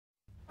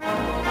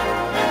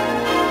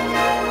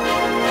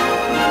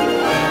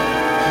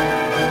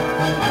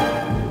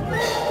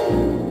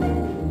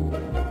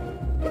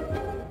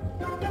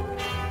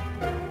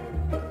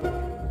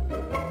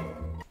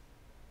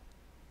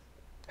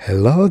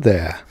Hello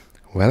there!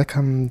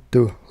 Welcome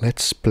to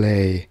Let's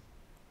Play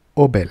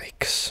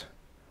Obelix.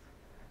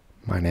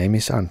 My name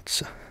is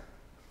Antsa.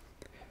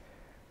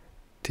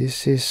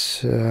 This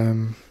is a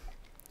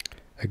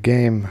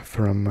game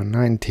from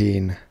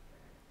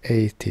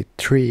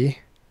 1983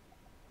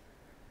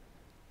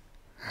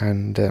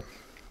 and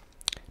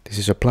this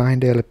is a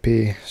blind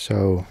LP,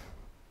 so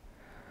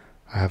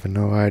I have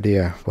no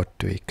idea what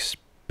to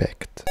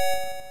expect.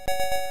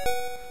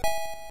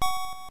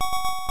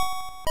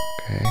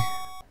 Okay,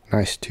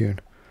 nice tune.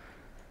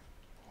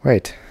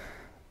 Wait,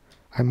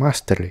 I'm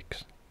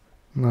Asterix,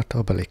 not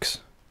Obelix.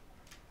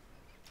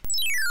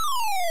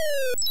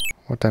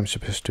 What I'm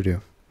supposed to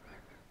do?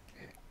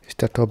 Is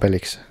that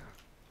Obelix?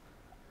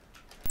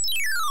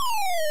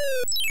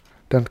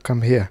 Don't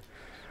come here.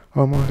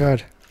 Oh my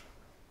god.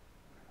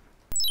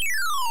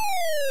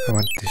 I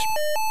want this.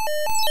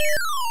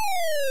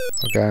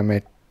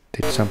 Okay,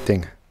 did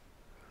something.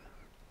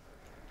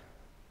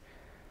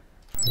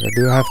 Okay,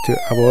 do I have to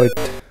avoid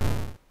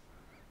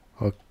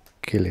or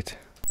kill it?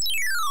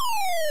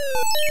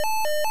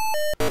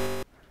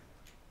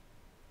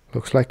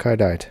 Looks like I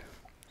died.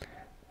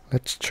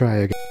 Let's try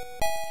again.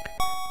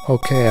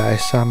 Okay, I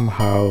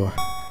somehow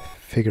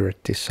figured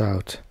this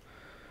out.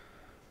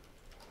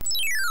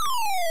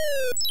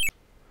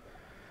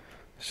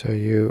 So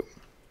you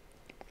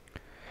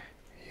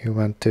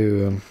want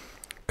to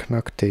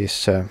knock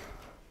these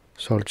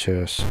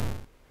soldiers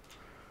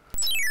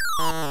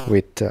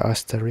with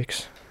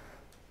Asterix,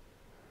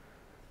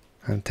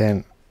 and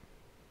then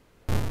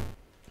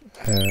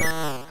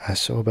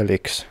as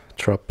Obelix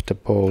drop the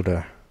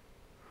boulder.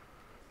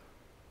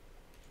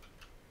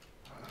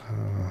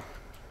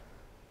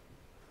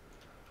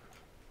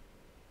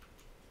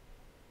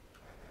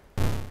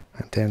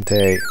 And then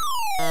they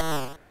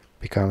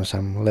become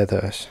some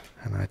letters,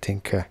 and I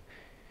think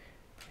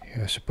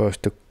you're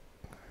supposed to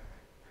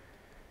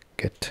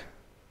get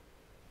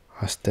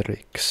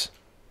Asterix.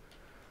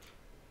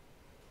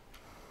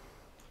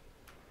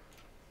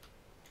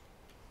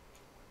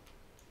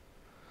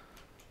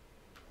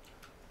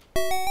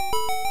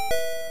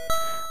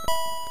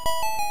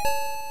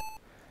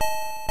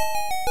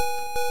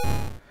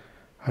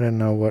 I don't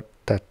know what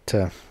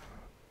that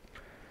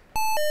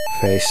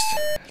face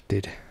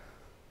did.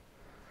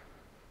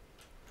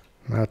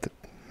 Now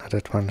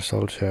that one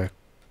soldier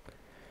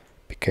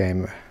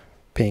became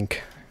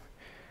pink,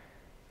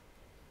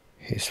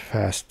 he's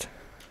fast.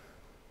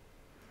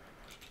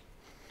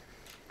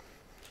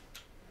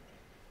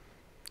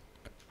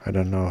 I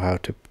don't know how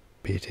to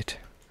beat it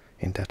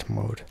in that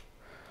mode.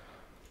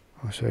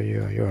 Also,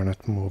 you're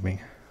not moving.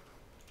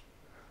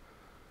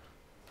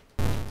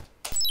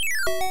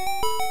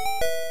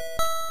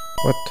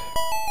 What?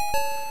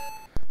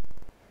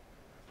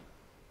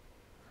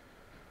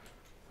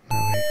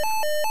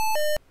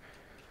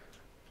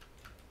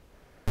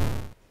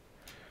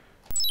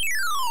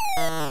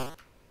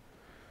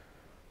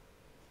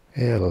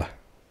 L.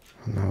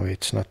 No,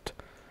 it's not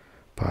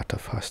part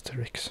of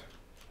Asterix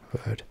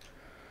word.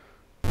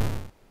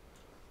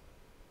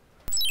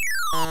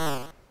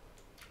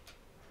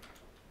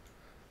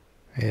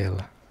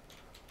 L.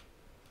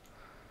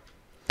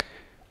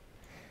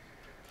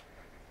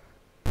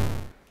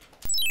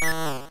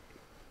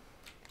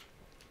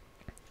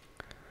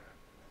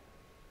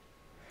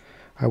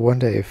 I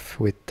wonder if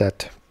with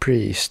that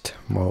priest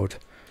mode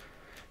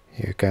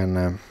you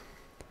can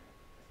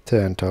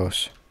turn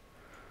those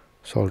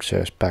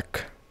soldiers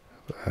back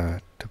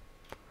to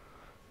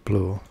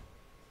blue.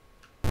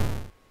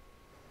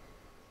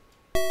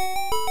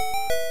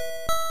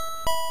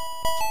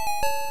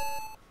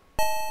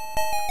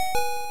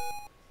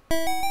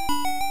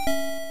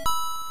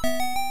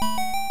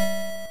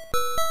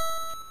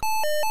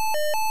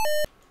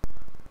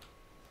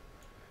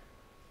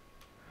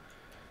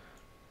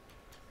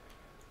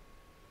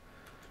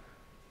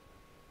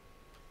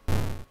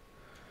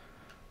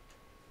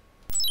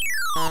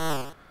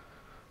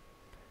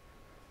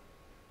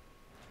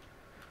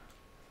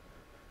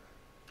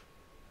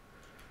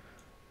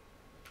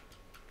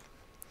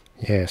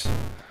 Yes.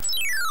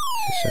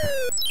 This is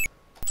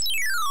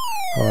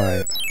oh,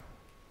 I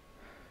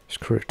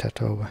screwed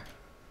that over.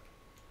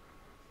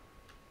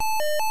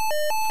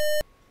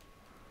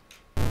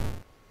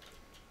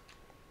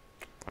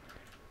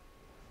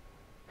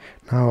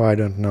 Now I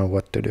don't know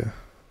what to do.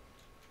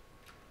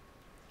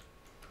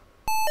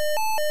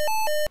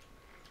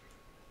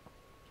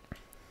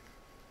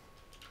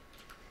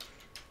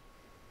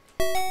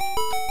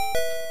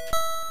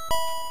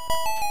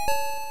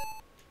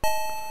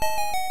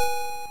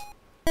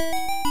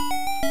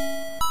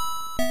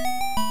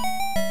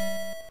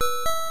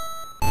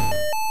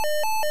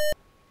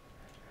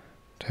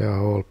 They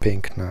are all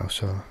pink now,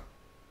 so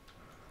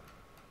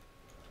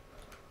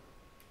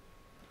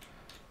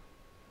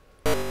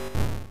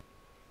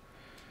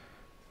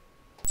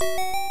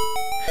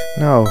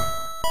no,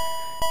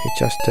 he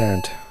just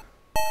turned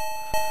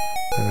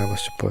when I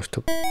was supposed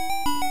to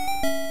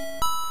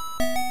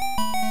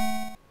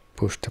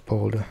push the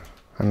boulder,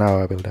 and now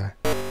I will die.